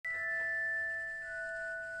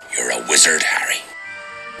You're a wizard, Harry.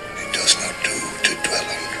 It does not do to dwell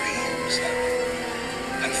on dreams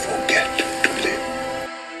and forget to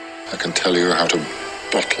live. I can tell you how to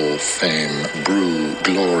bottle fame, brew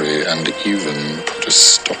glory, and even put a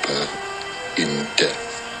stopper in death.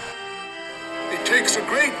 It takes a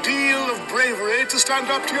great deal of bravery to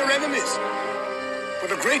stand up to your enemies,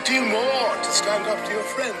 but a great deal more to stand up to your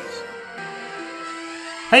friends.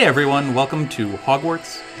 Hey everyone, welcome to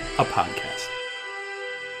Hogwarts, a podcast.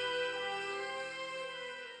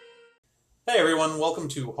 Hey everyone, welcome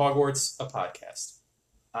to Hogwarts, a podcast.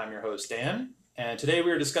 I'm your host, Dan, and today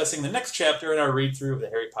we are discussing the next chapter in our read-through of the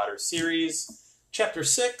Harry Potter series, Chapter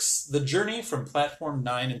 6, The Journey from Platform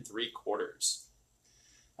 9 3/4.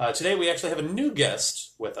 Today we actually have a new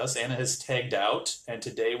guest with us. Anna has tagged out, and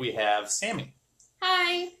today we have Sammy.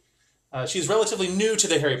 Hi. She's relatively new to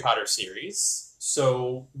the Harry Potter series,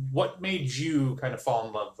 so what made you kind of fall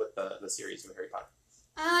in love with the series of Harry Potter?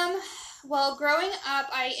 Well, growing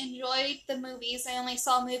up, I enjoyed the movies. I only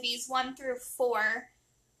saw movies 1 through 4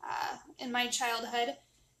 in my childhood.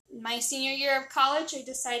 My senior year of college, I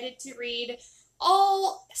decided to read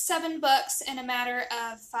all 7 books in a matter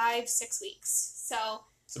of 5-6 weeks. So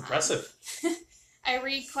It's impressive. I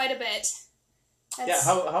read quite a bit. Yeah,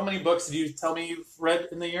 how many books did you tell me you've read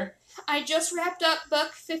in the year? I just wrapped up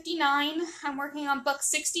book 59. I'm working on book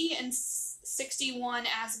 60 and 61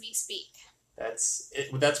 as we speak. That's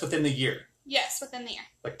within the year. Yes, within the year.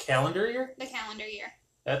 The calendar year? The calendar year.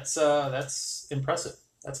 That's impressive.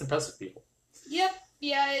 That's impressive, people. Yep.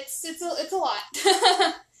 Yeah, it's a lot.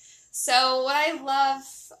 So what I love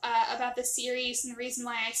about this series and the reason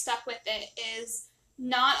why I stuck with it is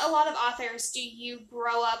not a lot of authors do you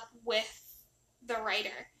grow up with the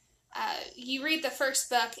writer. You read the first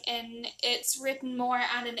book and it's written more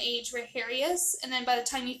at an age where Harry is, and then by the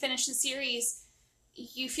time you finish the series,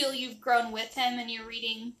 you feel you've grown with him and you're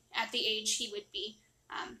reading at the age he would be.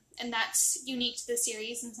 And that's unique to the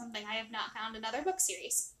series and something I have not found in other book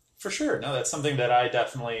series. For sure. No, that's something that I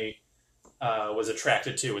definitely was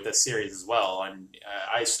attracted to with this series as well. And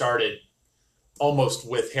I started almost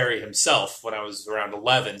with Harry himself when I was around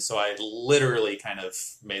 11, so I literally kind of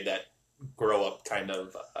made that grow-up kind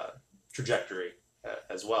of trajectory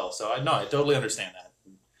as well. So I totally understand that.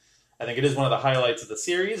 I think it is one of the highlights of the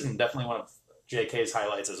series and definitely one of J.K.'s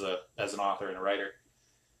highlights as an author and a writer,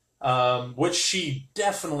 which she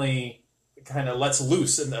definitely kind of lets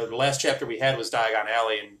loose. And the last chapter we had was Diagon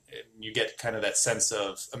Alley, and you get kind of that sense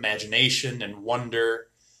of imagination and wonder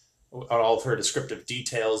on all of her descriptive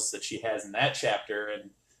details that she has in that chapter.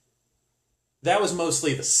 And that was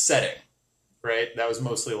mostly the setting, right? That was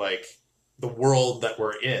mostly like the world that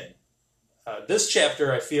we're in. This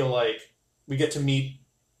chapter, I feel like we get to meet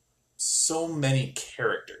so many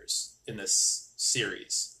characters in this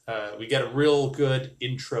series. We get a real good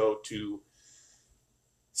intro to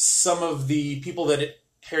some of the people that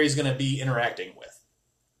Harry's going to be interacting with.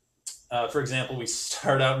 For example, we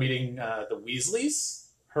start out meeting the Weasleys,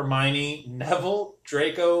 Hermione, Neville,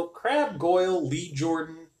 Draco, Crabbe, Goyle, Lee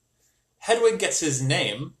Jordan. Hedwig gets his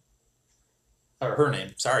name. Or her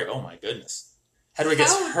name, sorry. Oh my goodness. Hedwig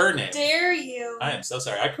gets her name. How dare you? I am so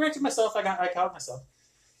sorry. I corrected myself. I caught myself.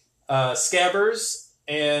 Scabbers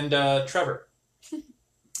and Trevor.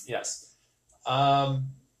 Yes.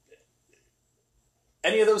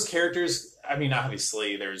 Any of those characters, I mean,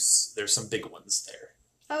 obviously there's some big ones there.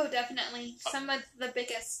 Oh, definitely. Some of the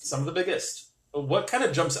biggest. Some of the biggest. What kind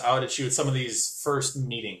of jumps out at you at some of these first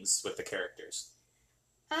meetings with the characters?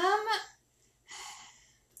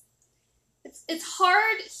 It's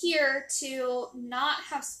hard here to not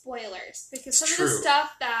have spoilers because some of the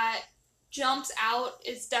stuff that jumps out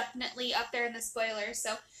is definitely up there in the spoilers,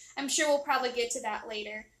 so I'm sure we'll probably get to that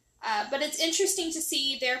later. But it's interesting to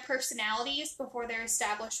see their personalities before they're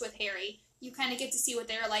established with Harry. You kind of get to see what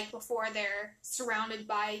they're like before they're surrounded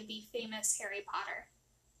by the famous Harry Potter.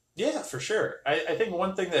 Yeah, for sure. I think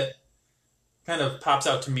one thing that kind of pops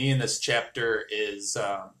out to me in this chapter is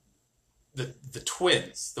the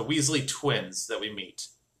twins, the Weasley twins that we meet,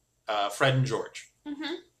 Fred and George.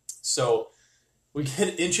 Mm-hmm. So we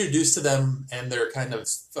get introduced to them and their kind of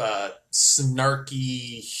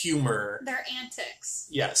snarky humor. Their antics.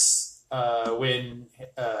 Yes. When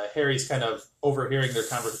Harry's kind of overhearing their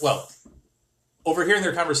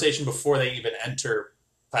conversation before they even enter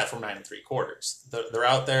Platform 9 3/4. They're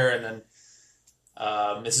out there, and then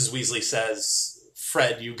Mrs. Weasley says,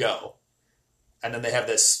 "Fred, you go." And then they have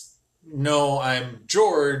this, "No, I'm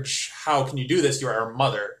George. How can you do this? You're our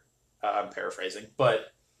mother." I'm paraphrasing.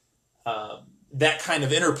 But that kind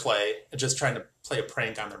of interplay, just trying to play a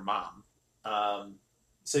prank on their mom.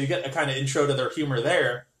 So you get a kind of intro to their humor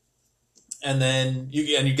there. And then you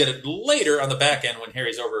get it later on the back end when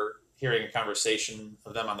Harry's overhearing a conversation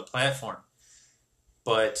of them on the platform.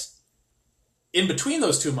 But in between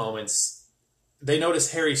those two moments, they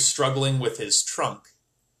notice Harry struggling with his trunk.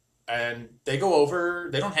 And they go over,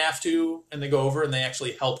 they don't have to, and they go over and they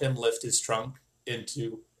actually help him lift his trunk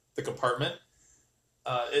into the compartment.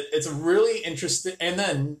 It's a really interesting... And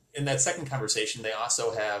then in that second conversation, they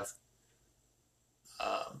also have...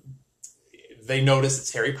 they notice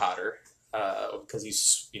it's Harry Potter because he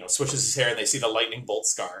switches his hair and they see the lightning bolt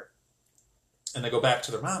scar. And they go back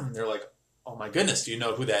to their mom and they're like, oh my goodness, do you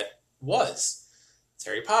know who that was? It's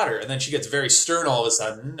Harry Potter. And then she gets very stern all of a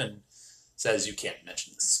sudden and says, you can't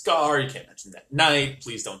mention the scar, you can't mention that night,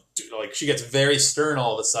 please don't do... Like, she gets very stern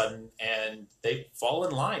all of a sudden, and they fall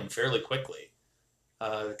in line fairly quickly.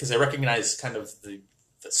 Because they recognize kind of the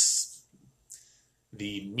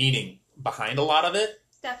meaning behind a lot of it.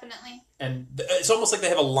 Definitely. And it's almost like they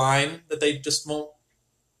have a line that they just won't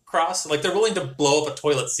cross. Like, they're willing to blow up a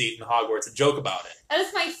toilet seat in Hogwarts and joke about it. That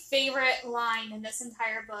is my favorite line in this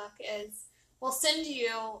entire book is, we'll send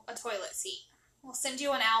you a toilet seat. We'll send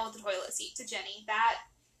you an owl with a toilet seat to Jenny. That,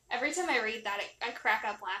 every time I read that, I crack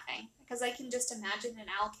up laughing. Because I can just imagine an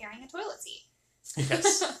owl carrying a toilet seat.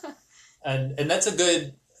 Yes. And that's a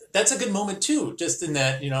good moment too, just in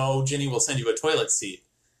that, Ginny will send you a toilet seat.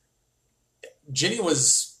 Ginny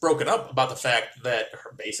was broken up about the fact that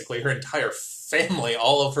basically her entire family,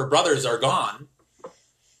 all of her brothers are gone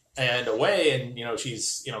and away, and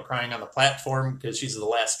she's crying on the platform because she's the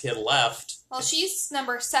last kid left. Well, she's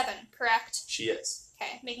number 7, correct? She is.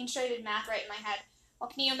 Okay, making sure I did math right in my head. Well,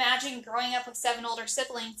 can you imagine growing up with 7 older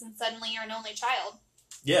siblings and suddenly you're an only child?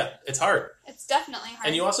 Yeah, it's hard. It's definitely hard.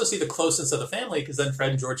 And you also see the closeness of the family because then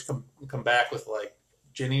Fred and George come back with like,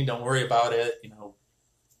 Ginny, don't worry about it.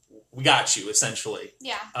 We got you, essentially.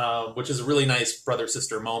 Yeah. Which is a really nice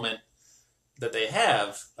brother-sister moment that they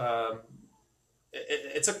have.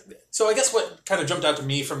 So I guess what kind of jumped out to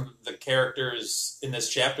me from the characters in this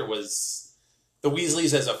chapter was the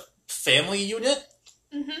Weasleys as a family unit.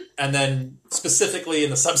 Mm-hmm. And then specifically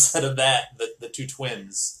in the subset of that, the two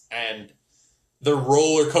twins. And the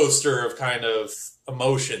roller coaster of kind of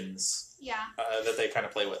emotions that they kind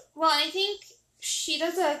of play with. Well, I think she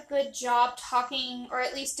does a good job talking, or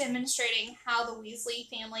at least demonstrating, how the Weasley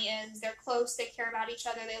family is. They're close, they care about each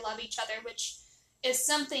other, they love each other, which is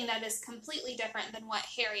something that is completely different than what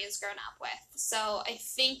Harry has grown up with. So I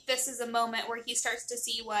think this is a moment where he starts to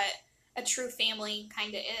see what a true family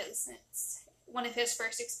kind of is. It's one of his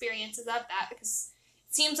first experiences of that, because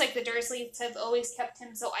it seems like the Dursleys have always kept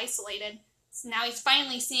him so isolated. So now he's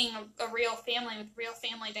finally seeing a real family with real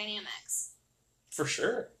family dynamics. For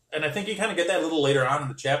sure. And I think you kind of get that a little later on in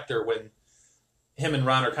the chapter when him and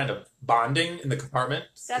Ron are kind of bonding in the compartment.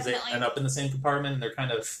 Definitely. They end up in the same compartment and they're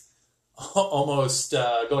kind of almost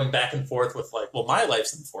going back and forth with like, well, my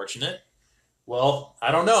life's unfortunate. Well,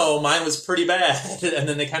 I don't know. Mine was pretty bad. And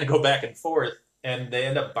then they kind of go back and forth and they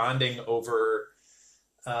end up bonding over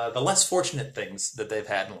the less fortunate things that they've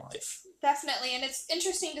had in life. Definitely. And it's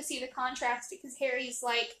interesting to see the contrast because Harry's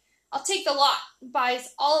like, I'll take the lot,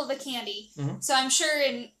 buys all of the candy. Mm-hmm. So I'm sure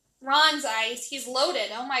in Ron's eyes, he's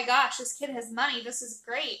loaded. Oh my gosh, this kid has money. This is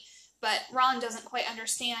great. But Ron doesn't quite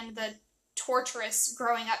understand the torturous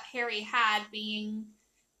growing up Harry had being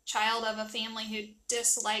child of a family who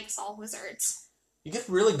dislikes all wizards. You get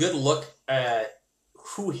a really good look at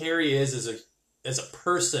who Harry is as a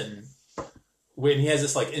person when he has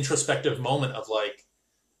this like introspective moment of like,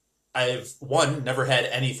 I've, 1, never had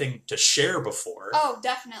anything to share before. Oh,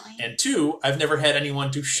 definitely. And 2, I've never had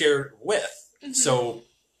anyone to share it with. Mm-hmm. So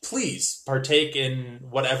please partake in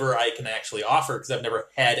whatever I can actually offer because I've never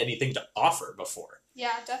had anything to offer before.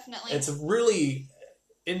 Yeah, definitely. It's a really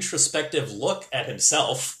introspective look at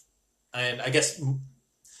himself. And I guess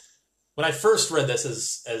when I first read this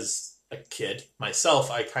as a kid myself,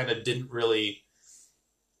 I kind of didn't really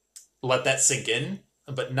let that sink in.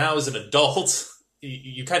 But now as an adult,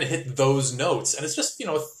 you kind of hit those notes. And it's just,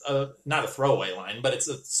 not a throwaway line, but it's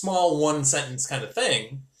a small 1-sentence kind of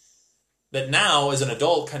thing that now as an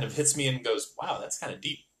adult kind of hits me and goes, wow, that's kind of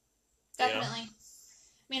deep. Definitely. I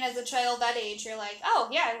mean, as a child that age, you're like, oh,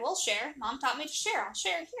 yeah, I will share. Mom taught me to share. I'll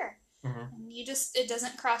share here. Mm-hmm. And it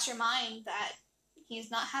doesn't cross your mind that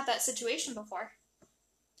he's not had that situation before.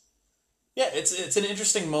 Yeah, it's an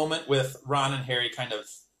interesting moment with Ron and Harry kind of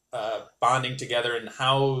bonding together and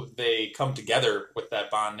how they come together with that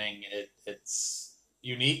bonding. It's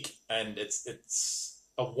unique and it's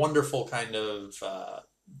a wonderful kind of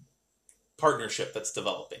partnership that's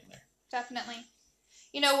developing there. Definitely.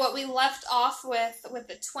 What we left off with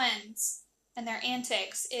the twins and their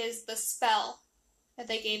antics is the spell that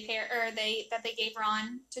they gave that they gave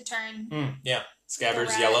Ron to turn. Yeah, Scabbers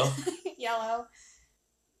rat yellow. yellow.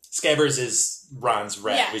 Scabbers is Ron's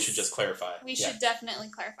rat. Yes. We should just clarify. We should definitely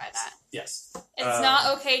clarify that. Yes. It's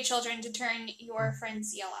not okay, children, to turn your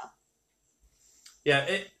friends yellow. Yeah,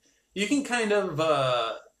 you can kind of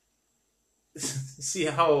see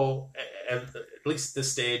how, at least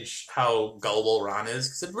this stage, how gullible Ron is,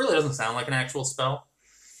 because it really doesn't sound like an actual spell.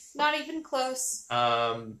 Not even close.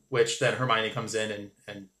 Which then Hermione comes in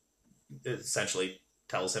and essentially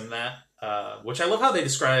tells him that. Which I love how they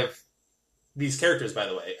describe these characters, by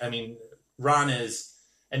the way. I mean, Ron is,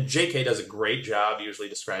 and J.K. does a great job usually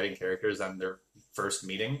describing characters on their first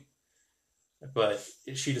meeting. But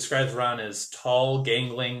she describes Ron as tall,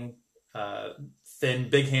 gangling, thin,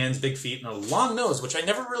 big hands, big feet, and a long nose, which I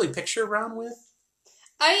never really picture Ron with.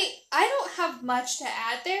 I don't have much to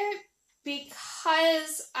add there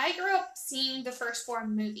because I grew up seeing the first 4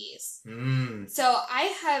 movies. So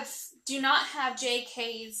I do not have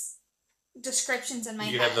J.K.'s descriptions in my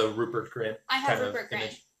head. You have the Rupert Grint. I have Rupert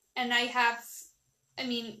Grint. And I have,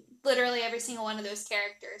 literally every single one of those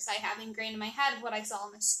characters I have ingrained in my head what I saw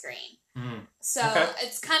on the screen. So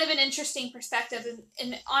it's kind of an interesting perspective.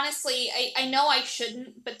 And honestly, I know I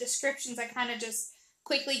shouldn't, but descriptions I kind of just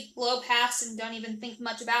quickly blow past and don't even think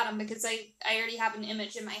much about them because I already have an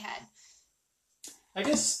image in my head. I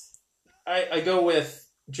guess I go with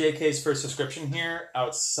JK's first description here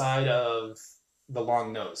outside of the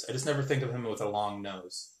long nose. I just never think of him with a long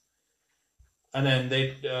nose. And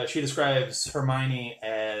then she describes Hermione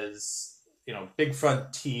as, big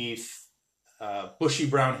front teeth, bushy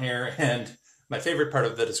brown hair, and my favorite part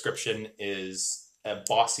of the description is a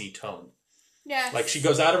bossy tone. Yeah. Like, she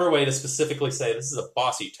goes out of her way to specifically say this is a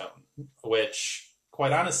bossy tone, which,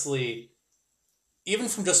 quite honestly, even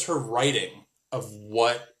from just her writing of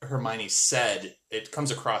what Hermione said, it comes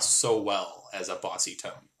across so well as a bossy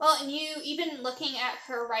tone. Well, and you, even looking at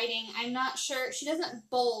her writing, I'm not sure, she doesn't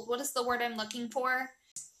bold. What is the word I'm looking for?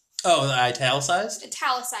 Oh, italicized?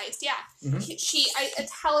 Italicized, yeah. Mm-hmm. She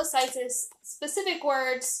italicizes specific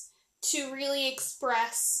words to really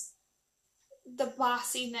express the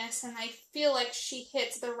bossiness, and I feel like she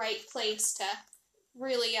hits the right place to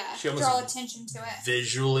really draw attention to it.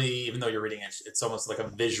 Visually, even though you're reading it, it's almost like a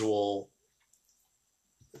visual,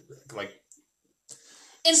 like,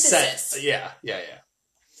 emphasis. Set. Yeah.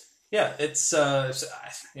 It's her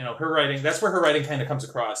writing. That's where her writing kind of comes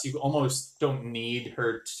across. You almost don't need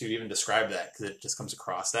her to even describe that because it just comes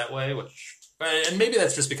across that way. And maybe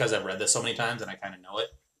that's just because I've read this so many times and I kind of know it.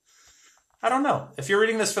 I don't know. If you're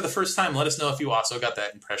reading this for the first time, let us know if you also got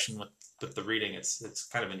that impression with the reading. It's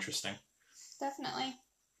kind of interesting. Definitely.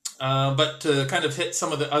 But to kind of hit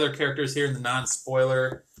some of the other characters here in the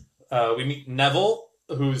non-spoiler, we meet Neville,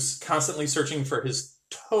 who's constantly searching for his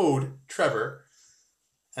toad, Trevor.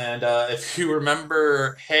 And if you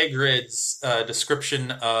remember Hagrid's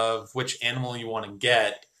description of which animal you want to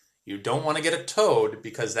get, you don't want to get a toad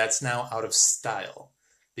because that's now out of style.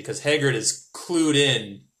 Because Hagrid is clued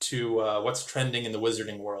in to what's trending in the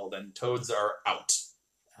wizarding world, and toads are out.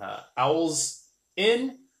 Owls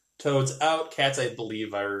in, toads out. Cats, I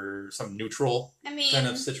believe, are some neutral kind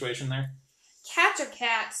of situation there. Cats are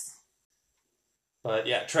cats. But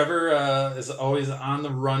yeah, Trevor is always on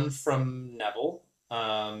the run from Neville.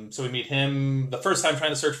 So we meet him the first time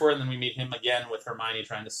trying to search for it, and then we meet him again with Hermione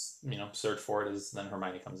trying to, search for it, as then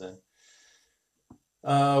Hermione comes in.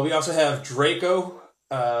 We also have Draco,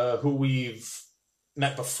 who we've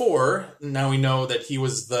met before. Now we know that he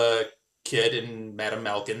was the kid in Madame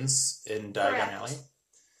Malkin's in Diagon Alley.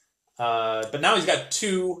 But now he's got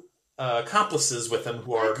 2 accomplices with him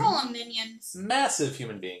who are... I call them minions. Massive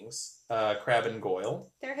human beings. Crabbe and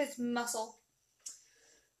Goyle. They're his muscle.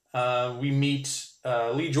 We meet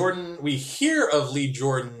Lee Jordan. We hear of Lee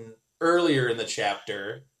Jordan earlier in the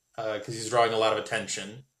chapter because he's drawing a lot of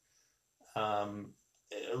attention.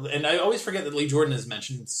 And I always forget that Lee Jordan is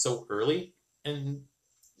mentioned so early in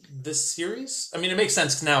this series. I mean, it makes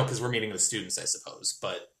sense now because we're meeting the students, I suppose.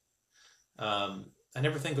 But I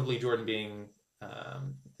never think of Lee Jordan being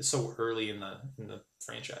so early in the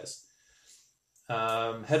franchise.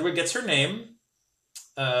 Hedwig gets her name,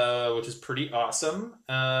 which is pretty awesome.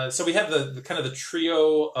 So we have the kind of the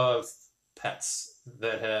trio of pets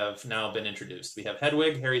that have now been introduced. We have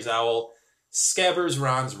Hedwig, Harry's owl, Scabbers,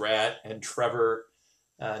 Ron's rat, and Trevor,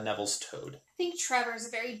 Neville's toad. I think Trevor is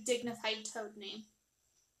a very dignified toad name.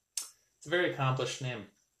 It's a very accomplished name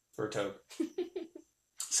for a toad.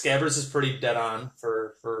 Scabbers is pretty dead on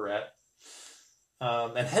for a rat.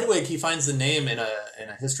 And Hedwig, he finds the name in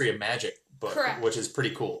a History of Magic book, correct, which is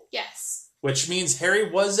pretty cool. Yes. Which means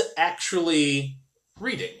Harry was actually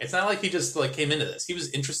reading. It's not like he just like came into this. He was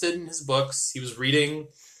interested in his books. He was reading,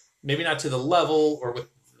 maybe not to the level or with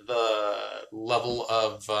the level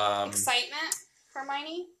of excitement,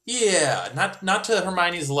 Hermione. Yeah, not to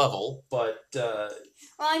Hermione's level, but well,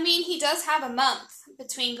 I mean, he does have a month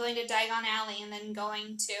between going to Diagon Alley and then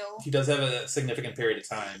going to. He does have a significant period of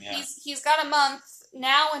time. Yeah, he's got a month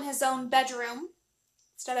now in his own bedroom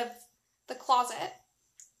instead of the closet.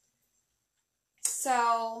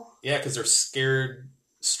 So yeah, because they're scared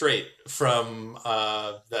straight from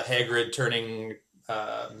the Hagrid turning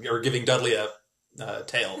or giving Dudley a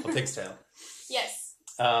pig's tail. Yes.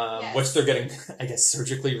 Yes. Which they're getting, I guess,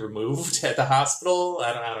 surgically removed at the hospital.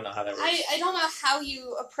 I don't know how that works. I don't know how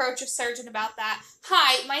you approach a surgeon about that.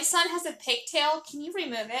 Hi, my son has a pigtail. Can you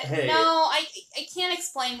remove it? Hey. No, I can't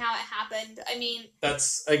explain how it happened. I mean...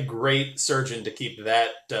 That's a great surgeon to keep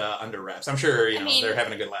that under wraps. I'm sure, they're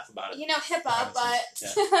having a good laugh about it. HIPAA, but...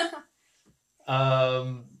 Yeah.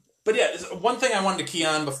 But yeah, one thing I wanted to key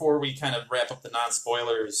on before we kind of wrap up the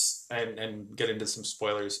non-spoilers and get into some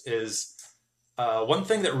spoilers is... one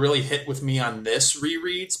thing that really hit with me on this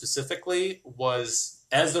reread specifically was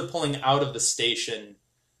as they're pulling out of the station,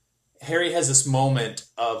 Harry has this moment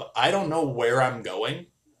of, I don't know where I'm going,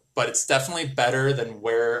 but it's definitely better than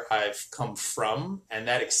where I've come from. And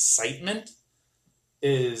that excitement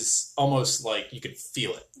is almost like you could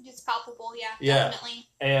feel it. It's palpable, yeah, definitely.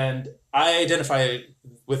 And I identify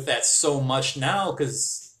with that so much now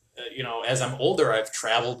because... as I'm older, I've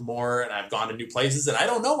traveled more and I've gone to new places and I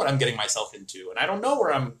don't know what I'm getting myself into and I don't know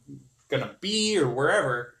where I'm going to be or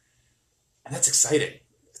wherever. And that's exciting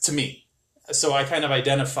to me. So I kind of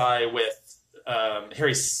identify with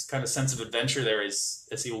Harry's kind of sense of adventure there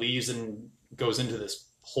as he leaves and goes into this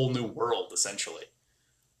whole new world, essentially.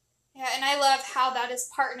 Yeah, and I love how that is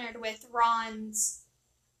partnered with Ron's,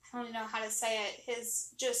 I don't know how to say it,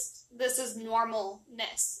 this is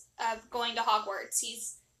normalness of going to Hogwarts.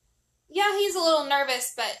 He's a little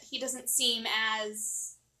nervous, but he doesn't seem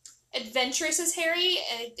as adventurous as Harry.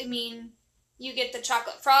 I mean, you get the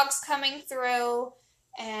chocolate frogs coming through,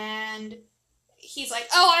 and he's like,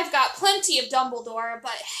 oh, I've got plenty of Dumbledore,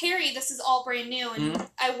 but Harry, this is all brand new. And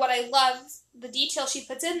what I love, the detail she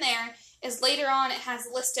puts in there, is later on it has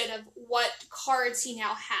listed of what cards he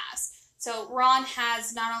now has. So Ron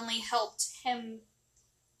has not only helped him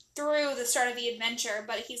through the start of the adventure,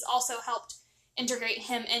 but he's also helped integrate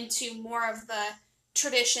him into more of the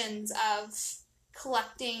traditions of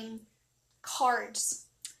collecting cards.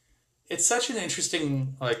 It's such an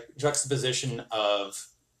interesting juxtaposition of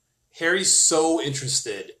Harry's so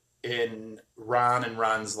interested in Ron and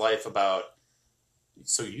Ron's life about,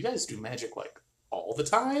 so you guys do magic all the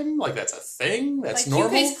time? That's a thing? That's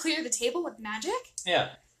normal? You guys clear the table with magic? Yeah.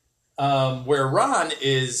 Where Ron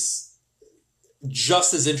is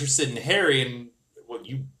just as interested in Harry and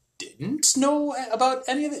you didn't know about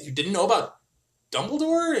any of it? You didn't know about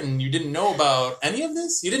Dumbledore? And you didn't know about any of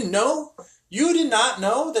this? You didn't know? You did not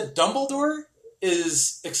know that Dumbledore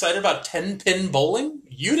is excited about 10-pin bowling?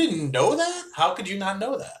 You didn't know that? How could you not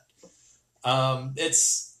know that?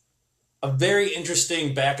 It's a very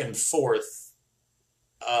interesting back and forth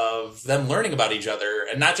of them learning about each other,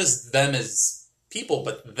 and not just them as people,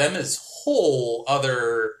 but them as whole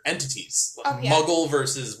other entities. Muggle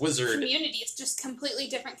versus wizard. Communities, just completely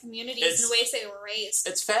different communities in the ways they were raised.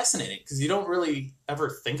 It's fascinating because you don't really ever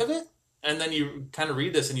think of it. And then you kind of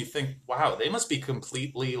read this and you think, wow, they must be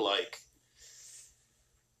completely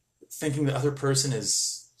thinking the other person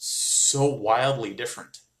is so wildly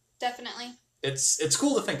different. Definitely. It's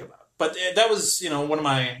cool to think about. But that was, one of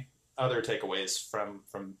my other takeaways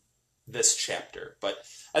from this chapter. But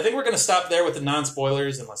I think we're going to stop there with the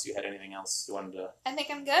non-spoilers, unless you had anything else you wanted to... I think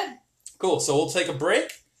I'm good. Cool. So we'll take a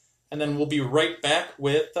break, and then we'll be right back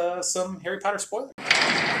with some Harry Potter spoilers. In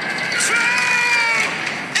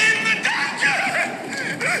the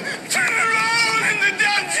dungeon! Turn around in the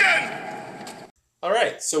dungeon! All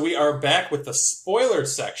right. So we are back with the spoiler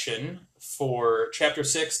section for Chapter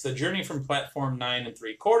 6, The Journey from Platform 9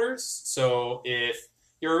 3/4. So if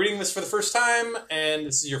you're reading this for the first time, and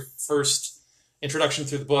this is your first introduction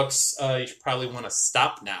through the books, you should probably want to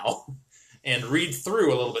stop now and read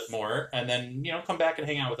through a little bit more, and then, come back and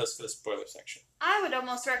hang out with us for the spoiler section. I would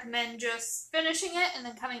almost recommend just finishing it and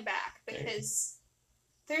then coming back, because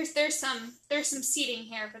there's some seeding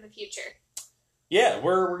here for the future. Yeah,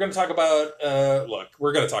 we're going to talk about,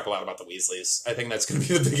 we're going to talk a lot about the Weasleys. I think that's going to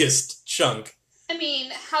be the biggest chunk. I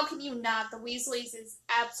mean, how can you not? The Weasleys is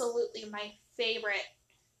absolutely my favorite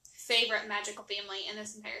magical family in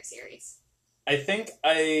this entire series. I think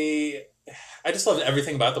I just loved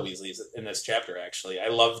everything about the Weasleys in this chapter, actually. I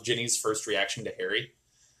love Ginny's first reaction to Harry.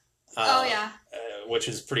 Oh, yeah. Which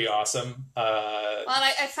is pretty awesome. Well, and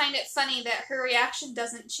I find it funny that her reaction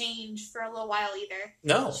doesn't change for a little while either.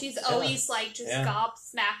 No. She's always, like, just Yeah.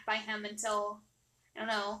 gobsmacked by him until, I don't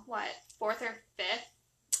know, what, 4th or 5th?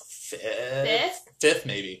 Fifth? Fifth,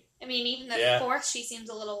 maybe. I mean, even the Yeah. 4th, she seems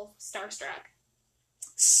a little starstruck.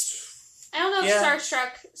 I don't know if Yeah.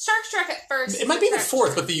 starstruck at first. It might be the correct 4th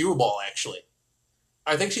term. with the U-Ball, actually.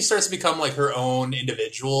 I think she starts to become, like, her own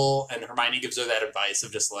individual, and Hermione gives her that advice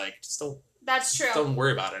of just, like, just That's true. don't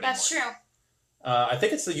worry about it anymore. That's true. I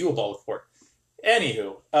think it's the U-Ball with Fort.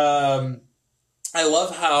 Anywho, I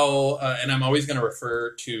love how, and I'm always going to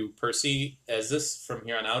refer to Percy as this from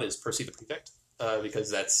here on out, is Percy the Prefect, because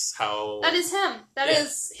that's how... That is him. That Yeah.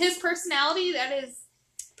 is his personality. That is...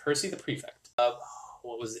 Percy the Prefect.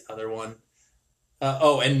 What was the other one?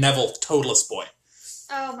 And Neville, Toadless Boy.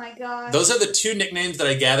 Oh my god. Those are the two nicknames that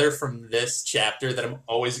I gather from this chapter that I'm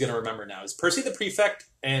always going to remember now, is Percy the Prefect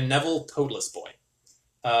and Neville, Toadless Boy.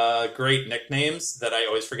 Great nicknames that I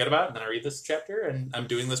always forget about, and then I read this chapter, and I'm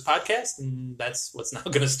doing this podcast, and that's what's now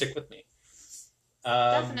going to stick with me.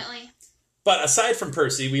 Definitely. But aside from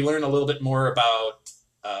Percy, we learn a little bit more about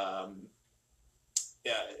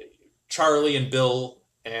Charlie and Bill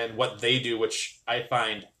and what they do, which I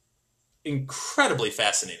find incredibly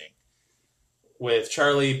fascinating. With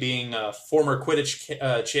Charlie being a former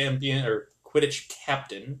Quidditch champion, or Quidditch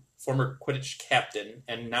captain, former Quidditch captain,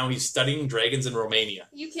 and now he's studying dragons in Romania.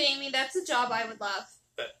 You kidding me? That's a job I would love.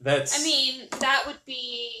 That's... I mean, that would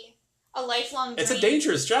be a lifelong dream. It's a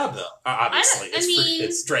dangerous job, though, obviously. I mean-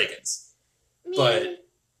 It's dragons. I mean, but-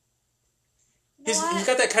 you know He's what?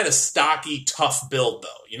 got that kind of stocky, tough build, though.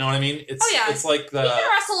 You know what I mean? It's, Oh, yeah. It's like He can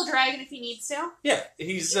wrestle a dragon if he needs to. yeah,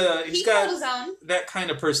 he's He can got hold his own. that kind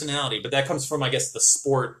of personality, but that comes from, I guess, the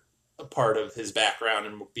sport part of his background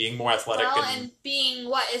and being more athletic. Well, and and being,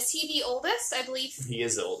 what, is he the oldest? I believe. he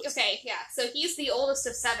is the oldest. Okay, yeah. So he's the oldest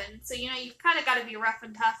of 7. So, you've kind of got to be rough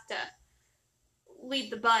and tough to lead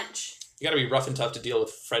the bunch. You got to be rough and tough to deal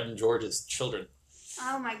with Fred and George's children.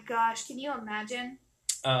 Oh my gosh, can you imagine?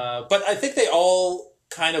 But I think they all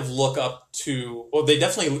kind of look up to, well, they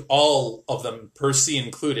definitely, all of them, Percy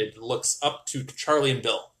included, looks up to Charlie and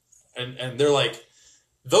Bill. And they're like,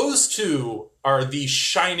 those two are the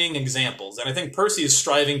shining examples. And I think Percy is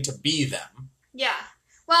striving to be them. Yeah.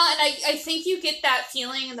 Well, and I think you get that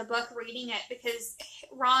feeling in the book reading it because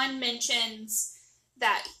Ron mentions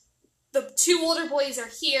that the 2 older boys are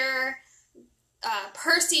here.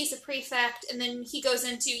 Percy's the prefect, and then he goes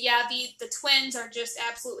into, the twins are just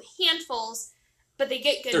absolute handfuls, but they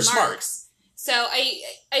get good They're marks. smart. So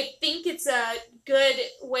I think it's a good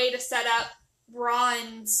way to set up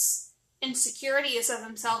Ron's insecurities of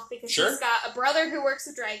himself because Sure. he's got a brother who works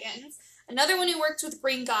with dragons, another one who works with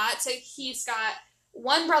Gringotts, so he's got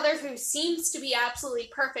one brother who seems to be absolutely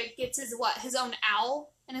perfect, gets his own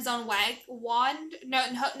owl and his own wand?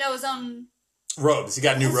 No, his own... Robes. He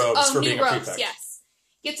got new robes for being a prefect. Yes.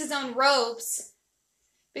 Gets his own robes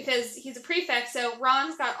because he's a prefect, so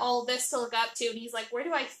Ron's got all this to look up to, and he's like, where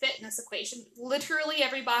do I fit in this equation? Literally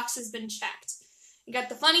every box has been checked. We got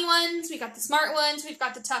the funny ones, we got the smart ones, we've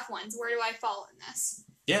got the tough ones. Where do I fall in this?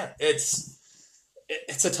 Yeah, it's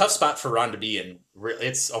a tough spot for Ron to be in.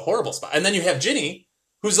 It's a horrible spot. And then you have Ginny,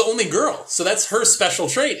 who's the only girl, so that's her special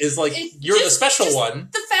trait, is like, you're the special one.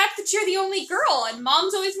 The fact that you're the only girl, and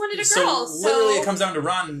Mom's always wanted a girl, so... literally it comes down to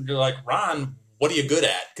Ron, and you're like, Ron, what are you good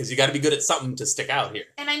at? Because you got to be good at something to stick out here.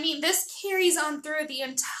 And I mean, this carries on through the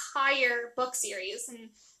entire book series, and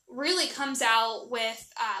really comes out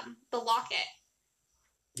with the Locket.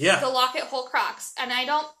 Yeah. The Locket Horcrux. And I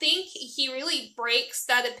don't think he really breaks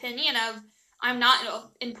that opinion of, I'm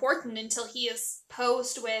not important until he is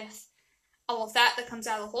posed with all of that comes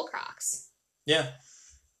out of the Horcrux. Yeah.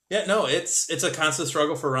 Yeah, no, it's a constant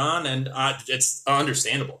struggle for Ron, and it's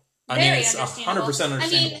understandable. It's understandable. 100% understandable. I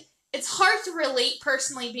mean, it's hard to relate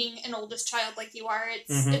personally being an oldest child like you are.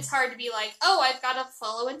 It's hard to be like, oh, I've got to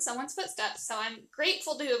follow in someone's footsteps, so I'm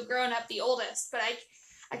grateful to have grown up the oldest, but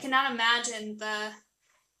I cannot imagine the,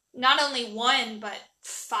 not only 1, but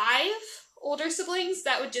 5 older siblings.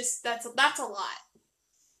 That's a lot.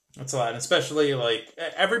 That's a lot, and especially, like,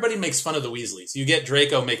 everybody makes fun of the Weasleys. You get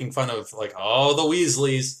Draco making fun of, like, oh, the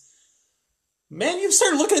Weasleys. Man, you've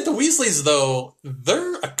started looking at the Weasleys, though.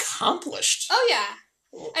 They're accomplished. Oh, yeah.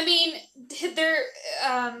 I mean, they're,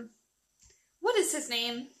 what is his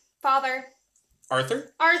name? Father?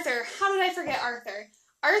 Arthur? Arthur. How did I forget Arthur?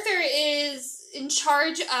 Arthur is in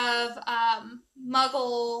charge of,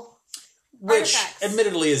 Muggle Which, artifacts.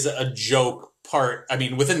 admittedly, is a joke part. I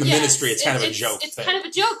mean, within the Yes, ministry, it's kind of a joke It's thing. kind of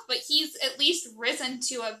a joke, but he's at least risen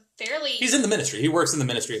to a fairly... He's in the ministry. He works in the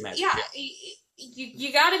Ministry of Magic. Yeah,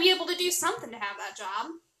 you got to be able to do something to have that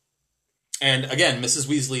job. And again, Mrs.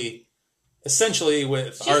 Weasley, essentially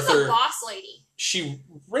with She's Arthur, the boss lady. she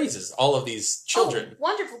raises all of these children. Oh,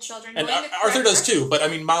 wonderful children. And Going to Arthur does correct her. too, but I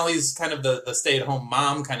mean, Molly's kind of the stay-at-home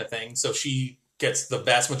mom kind of thing, so she gets the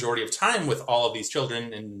vast majority of time with all of these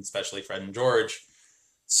children, and especially Fred and George.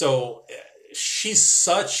 So she's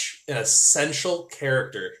such an essential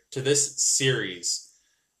character to this series,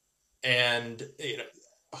 and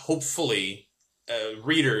hopefully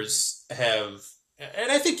readers have,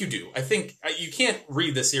 and I think you do. I think you can't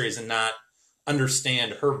read this series and not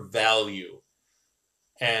understand her value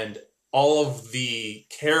and all of the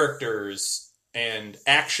characters and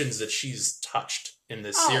actions that she's touched in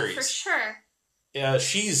this series. For sure.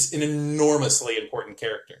 She's an enormously important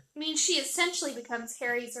character. I mean, she essentially becomes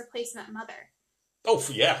Harry's replacement mother. Oh,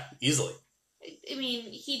 yeah, easily. I mean,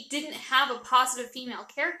 he didn't have a positive female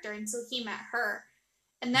character until he met her.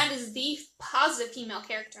 And that is the positive female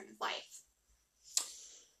character in his life.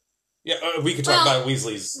 Yeah, we could talk about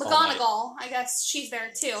Weasley's all night. McGonagall, I guess she's there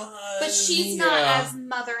too. But she's not as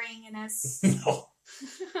mothering and as... No.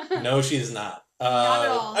 No, she's not. Not at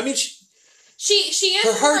all. I mean, She is her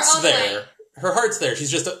in heart's her own there. way. Her heart's there. She's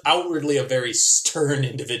just outwardly a very stern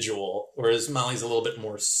individual, whereas Molly's a little bit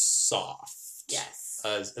more soft. Yes.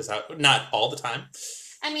 Not all the time.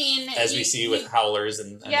 I mean... As we see with Howlers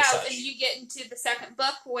and such. And you get into the second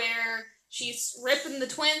book where she's ripping the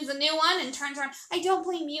twins a new one and turns around, I don't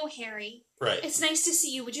blame you, Harry. Right. It's nice to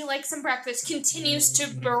see you. Would you like some breakfast? Continues to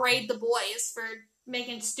berate the boys for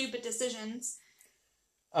making stupid decisions.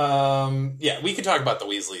 Yeah, we could talk about the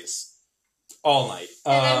Weasleys all night.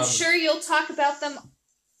 And I'm sure you'll talk about them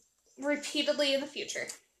repeatedly in the future.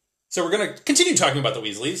 So we're going to continue talking about the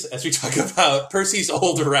Weasleys as we talk about Percy's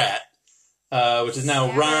old rat, which is now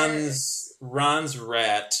Ron's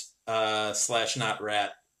rat / not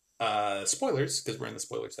rat. Spoilers, because we're in the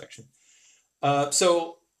spoiler section.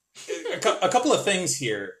 So a couple of things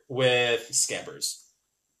here with Scabbers.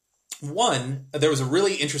 One, there was a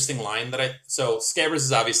really interesting line so Scabbers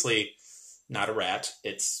is obviously not a rat.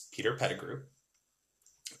 It's Peter Pettigrew,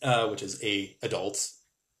 which is a adult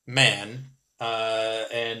man.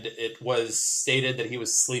 And it was stated that he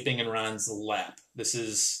was sleeping in Ron's lap. This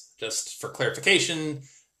is, just for clarification,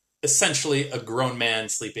 essentially a grown man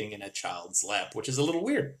sleeping in a child's lap, which is a little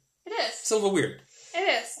weird. It is. It's a little weird.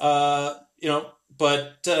 It is.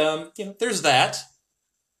 There's that.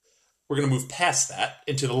 We're going to move past that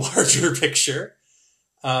into the larger picture.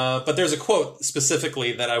 But there's a quote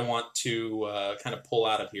specifically that I want to kind of pull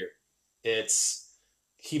out of here. I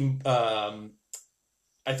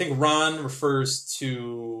think Ron refers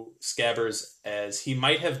to Scabbers as he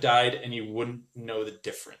might have died and you wouldn't know the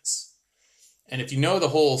difference. And if you know the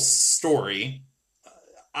whole story,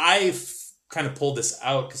 I've kind of pulled this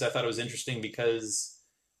out because I thought it was interesting because,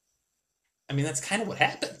 I mean, that's kind of what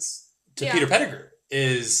happens to Peter Pettigrew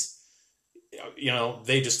is,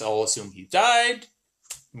 they just all assume he died,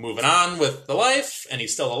 moving on with the life, and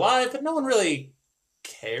he's still alive, but no one really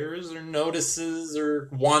cares or notices or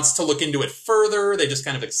wants to look into it further. They just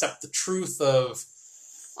kind of accept the truth of...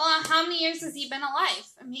 Well, how many years has he been alive?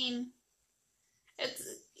 I mean,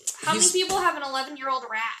 how many people have an 11-year-old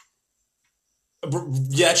rat?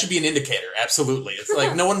 Yeah, it should be an indicator, absolutely. It's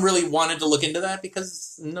like no one really wanted to look into that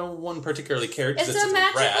because no one particularly cared. It's a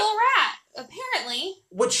magical rat, apparently.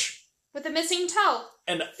 With a missing toe.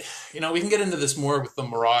 And, we can get into this more with the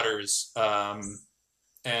Marauders.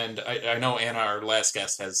 And I know Anna, our last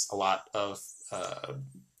guest, has a lot of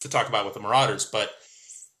to talk about with the Marauders, but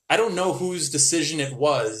I don't know whose decision it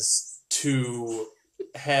was to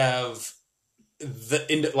have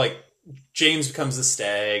James becomes the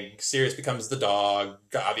stag, Sirius becomes the dog.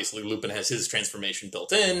 Obviously, Lupin has his transformation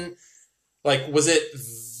built in. Was it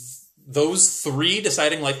those three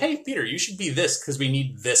deciding, hey, Peter, you should be this because we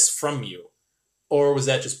need this from you? Or was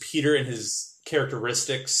that just Peter and his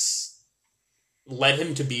characteristics led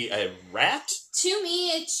him to be a rat? To me,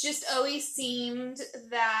 it's just always seemed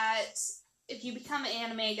that if you become an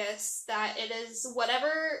animagus, that it is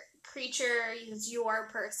whatever creature is your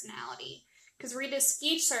personality. Because Rita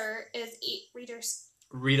Skeeter is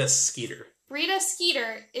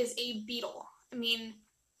a beetle. I mean,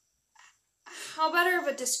 how better of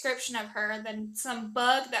a description of her than some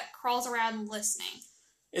bug that crawls around listening?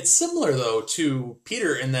 It's similar, though, to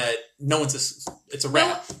Peter in that it's a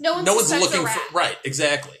rat. No one's looking for... Right,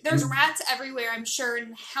 exactly. There's rats everywhere, I'm sure,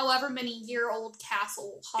 in however many year-old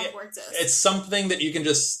castle Hogwarts is. It's something that you can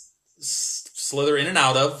just slither in and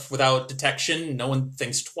out of without detection. No one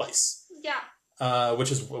thinks twice. Yeah.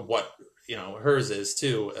 Which is what, hers is,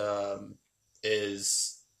 too,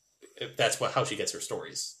 that's how she gets her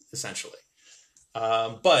stories, essentially.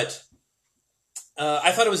 But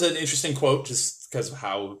I thought it was an interesting quote just because of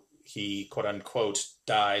how he, quote unquote,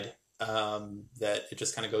 died. That it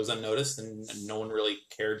just kind of goes unnoticed and no one really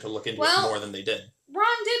cared to look into it more than they did.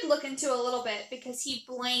 Ron did look into it a little bit because he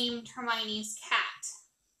blamed Hermione's cat,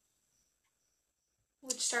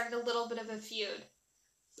 which started a little bit of a feud.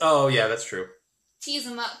 Oh, yeah, that's true. Tease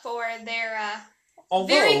them up for their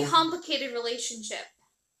very complicated relationship.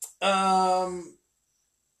 There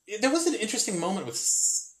was an interesting moment with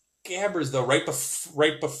Scabbers, though,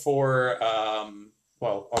 right before,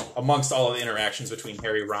 amongst all of the interactions between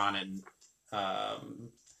Harry, Ron, and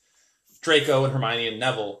Draco, and Hermione, and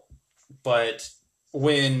Neville. But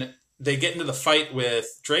when they get into the fight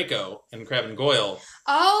with Draco and Crabbe and Goyle,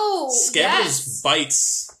 Scabbers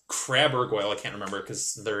bites Crabbe or Goyle, I can't remember,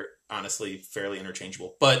 because they're honestly fairly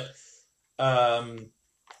interchangeable. But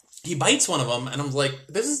he bites one of them, and I'm like,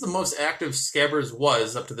 this is the most active Scabbers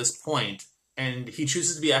was up to this point, and he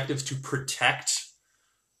chooses to be active to protect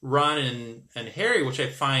Ron and Harry, which I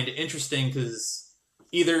find interesting because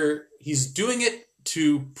either he's doing it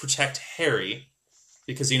to protect Harry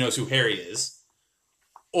because he knows who Harry is,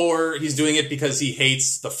 or he's doing it because he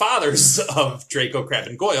hates the fathers of Draco, Crabbe,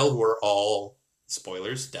 and Goyle, who are all,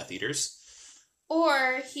 spoilers, Death Eaters.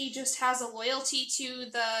 Or he just has a loyalty to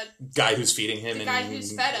the guy who's feeding him. The guy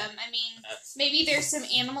who's fed him. I mean, maybe there's some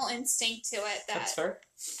animal instinct to it. That's fair.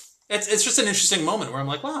 It's just an interesting moment where I'm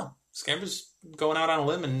like, wow, Scabbers going out on a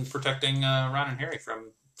limb and protecting Ron and Harry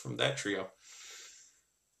from that trio.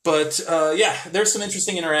 But there's some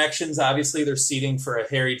interesting interactions. Obviously, they're seeding for a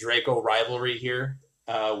Harry-Draco rivalry here,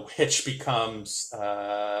 which becomes...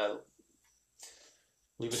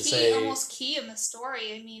 almost key in the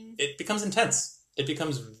story. I mean... It becomes intense. It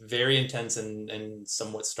becomes very intense and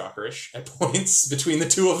somewhat stalkerish at points between the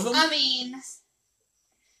two of them. I mean...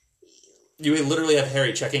 You literally have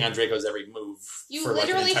Harry checking on Draco's every move for like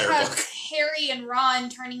an entire book. You literally have Harry and Ron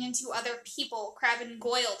turning into other people, Crabbe and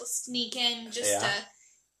Goyle, to sneak in just to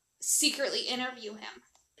secretly interview him.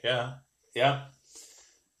 Yeah.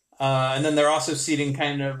 And then they're also seeding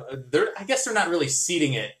kind of... I guess they're not really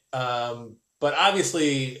seeding it, but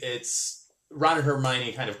obviously it's Ron and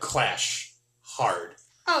Hermione kind of clash hard.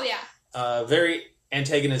 Oh, yeah. Very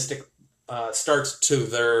antagonistic start to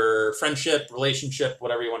their friendship, relationship,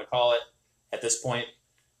 whatever you want to call it, at this point.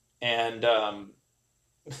 And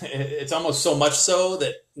it's almost so much so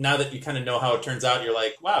that now that you kind of know how it turns out, you're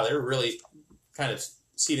like, wow, they're really kind of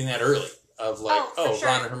seeding that early of like, sure.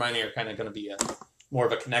 Ron and Hermione are kind of going to be more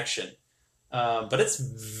of a connection. But it's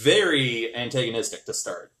very antagonistic to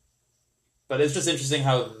start. But it's just interesting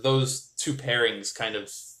how those two pairings kind of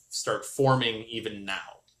start forming even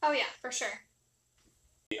now. Oh, yeah, for sure.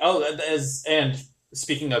 And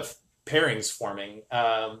speaking of pairings forming,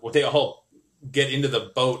 they all get into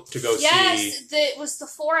the boat to go see... Yes, it was the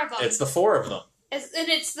four of them. It's the four of them. And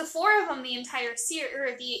it's the four of them the entire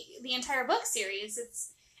the entire book series.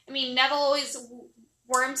 Neville always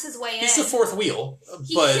worms his way in. He's the fourth wheel.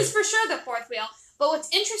 He's for sure the fourth wheel. But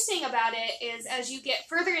what's interesting about it is as you get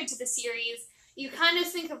further into the series, you kind of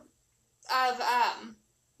think of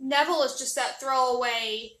Neville as just that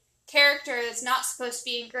throwaway character that's not supposed to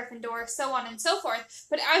be in Gryffindor, so on and so forth.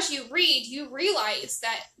 But as you read, you realize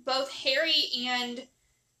that both Harry and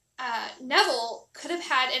Neville could have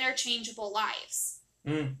had interchangeable lives.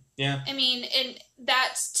 Yeah. I mean, and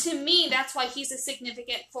that's, to me, that's why he's a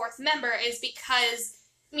significant fourth member, is because,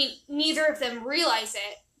 neither of them realize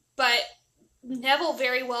it, but Neville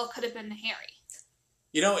very well could have been Harry.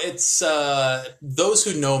 It's those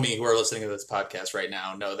who know me who are listening to this podcast right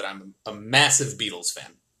now know that I'm a massive Beatles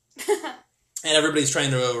fan. And everybody's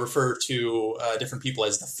trying to refer to different people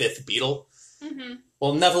as the fifth Beatle. Mm-hmm.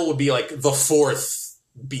 Well, Neville would be like the fourth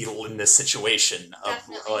Beatle in this situation of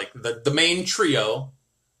Definitely. Like the main trio,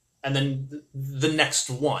 and then the next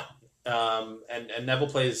one. And Neville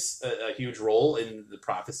plays a huge role in the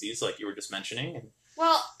prophecies, like you were just mentioning.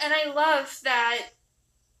 Well, and I love that.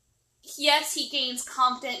 Yes, he gains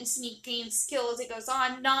competence and he gains skill as it goes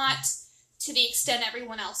on, not to the extent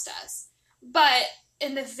everyone else does. But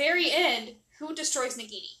in the very end, who destroys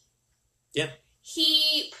Nagini? Yeah.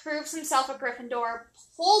 He proves himself a Gryffindor,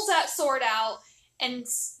 pulls that sword out, and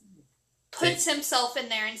puts himself in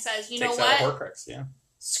there and says, you know what? Takes out a Horcrux, yeah.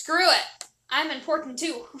 Screw it. I'm important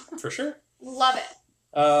too. For sure. Love it.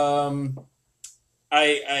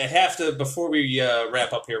 I have to, before we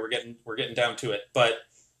wrap up here, we're getting down to it, but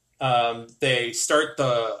they started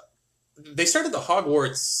the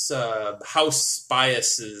Hogwarts house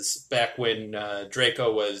biases back when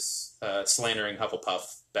Draco was slandering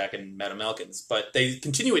Hufflepuff back in Madame Malkin's. But they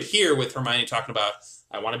continue it here with Hermione talking about,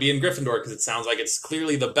 I want to be in Gryffindor because it sounds like it's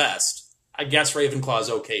clearly the best. I guess Ravenclaw's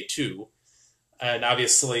okay too. And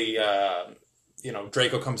obviously,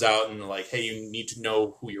 Draco comes out and like, hey, you need to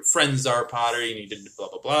know who your friends are, Potter. You need to blah,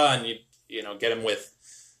 blah, blah. And you get him with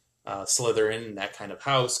Slytherin, that kind of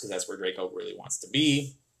house, because that's where Draco really wants to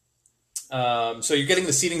be. So you're getting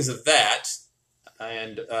the seedings of that.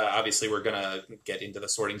 And obviously we're going to get into the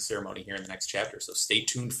sorting ceremony here in the next chapter, so stay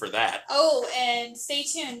tuned for that. Oh, and stay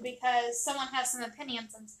tuned because someone has some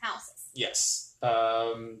opinions on some houses. Yes.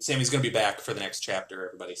 Sammy's going to be back for the next chapter,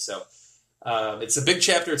 everybody. So it's a big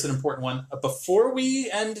chapter. It's an important one. Before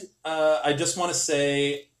we end, I just want to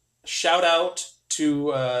say shout out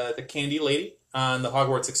to the Candy Lady on the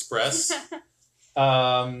Hogwarts Express.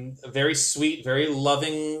 A very sweet, very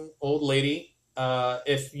loving old lady.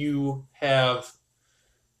 If you have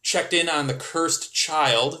checked in on The Cursed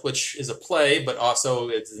Child, which is a play, but also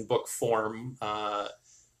it's in book form, I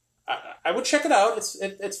would check it out.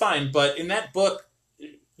 It's fine. But in that book,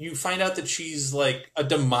 you find out that she's like a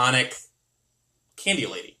demonic candy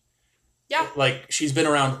lady. Yeah. Like, she's been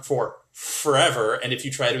around for forever, and if you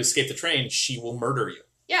try to escape the train, she will murder you.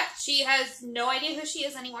 Yeah, she has no idea who she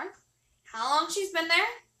is anymore, how long she's been there.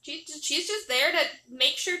 She's just there to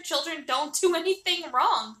make sure children don't do anything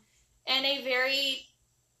wrong in a very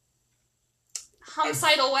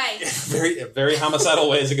homicidal way. Very homicidal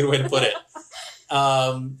way is a good way to put it.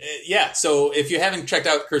 So if you haven't checked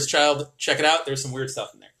out Cursed Child, check it out. There's some weird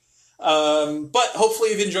stuff in there. But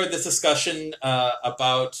hopefully you've enjoyed this discussion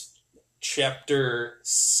about Chapter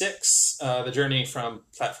 6, The Journey from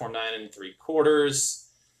Platform 9 3/4.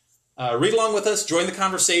 Read along with us. Join the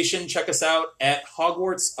conversation. Check us out at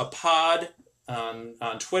Hogwarts a Pod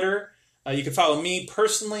on Twitter. You can follow me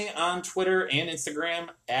personally on Twitter and Instagram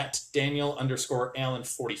at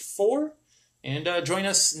Daniel_Allen44. And join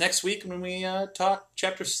us next week when we talk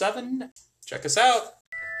Chapter 7. Check us out.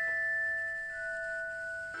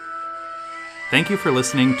 Thank you for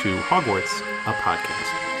listening to Hogwarts, a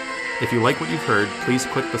podcast. If you like what you've heard, please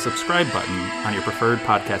click the subscribe button on your preferred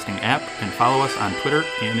podcasting app and follow us on Twitter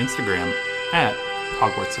and Instagram at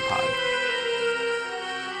Hogwarts a Pod.